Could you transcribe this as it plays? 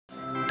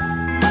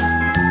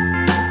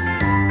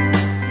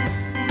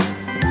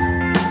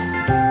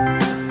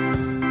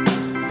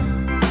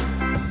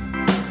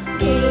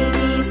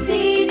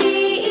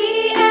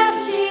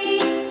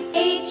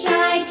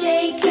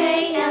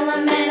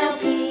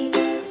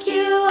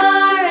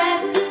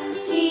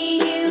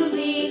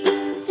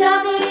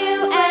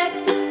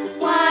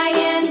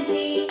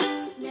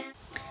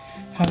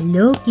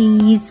Hello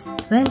kids,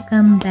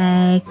 welcome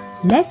back.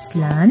 Let's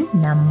learn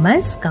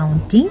numbers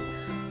counting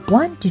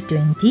 1 to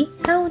 20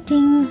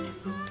 counting.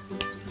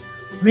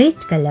 Red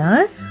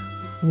color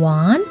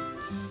 1.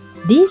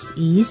 This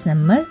is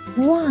number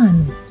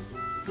 1.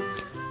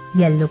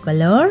 Yellow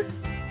color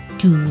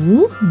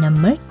 2,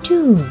 number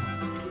 2.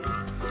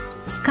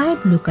 Sky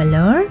blue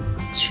color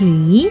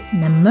 3,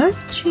 number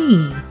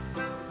 3.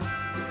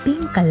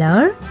 Pink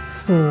color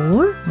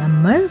 4,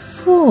 number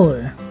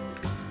 4.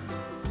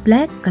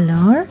 Black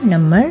color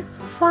number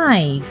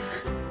 5.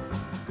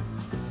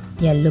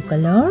 Yellow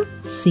color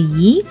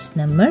 6,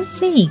 number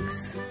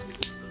 6.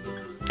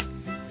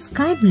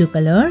 Sky blue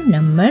color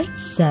number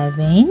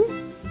 7.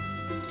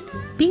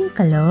 Pink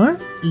color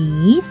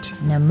 8,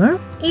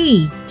 number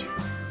 8.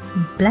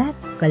 Black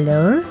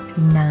color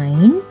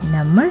 9,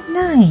 number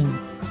 9.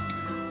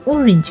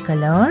 Orange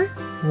color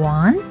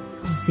 1,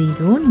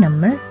 0,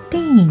 number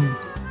 10.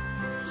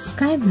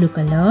 Sky blue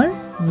color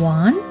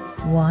 1,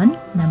 1,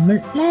 number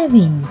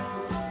 11.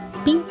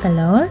 Pink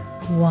color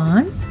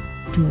 1,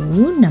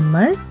 2,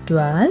 number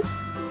 12.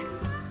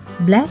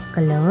 Black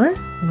color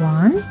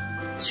 1,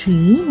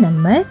 3,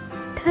 number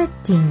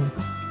 13.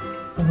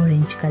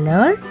 Orange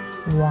color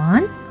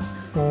 1,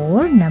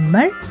 4,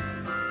 number.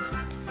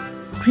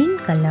 Green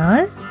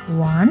color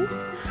 1,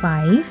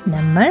 5,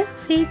 number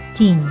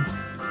 15.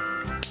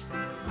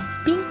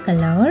 Pink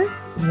color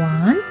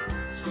 1,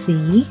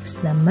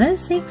 6, number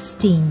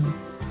 16.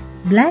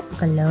 Black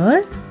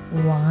color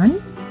 1,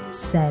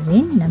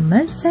 7,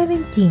 number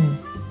 17.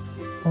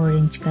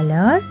 Orange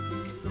color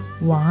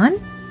 1,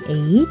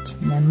 8,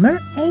 number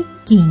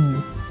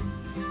 18.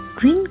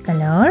 Green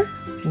color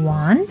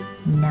 1,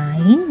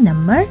 9,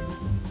 number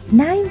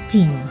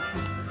 19.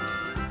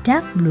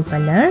 Dark blue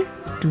color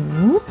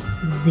 2,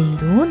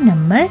 0,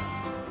 number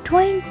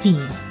 20.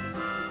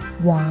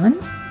 1,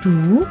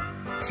 2,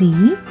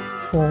 3,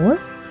 4,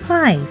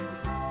 5,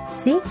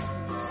 6,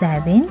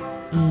 7,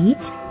 8,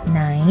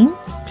 9,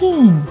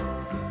 10.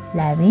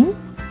 11,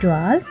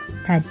 12,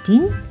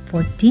 13,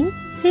 14,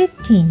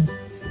 15,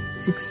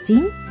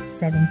 16,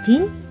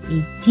 17,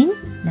 18,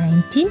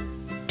 19,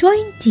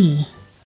 20.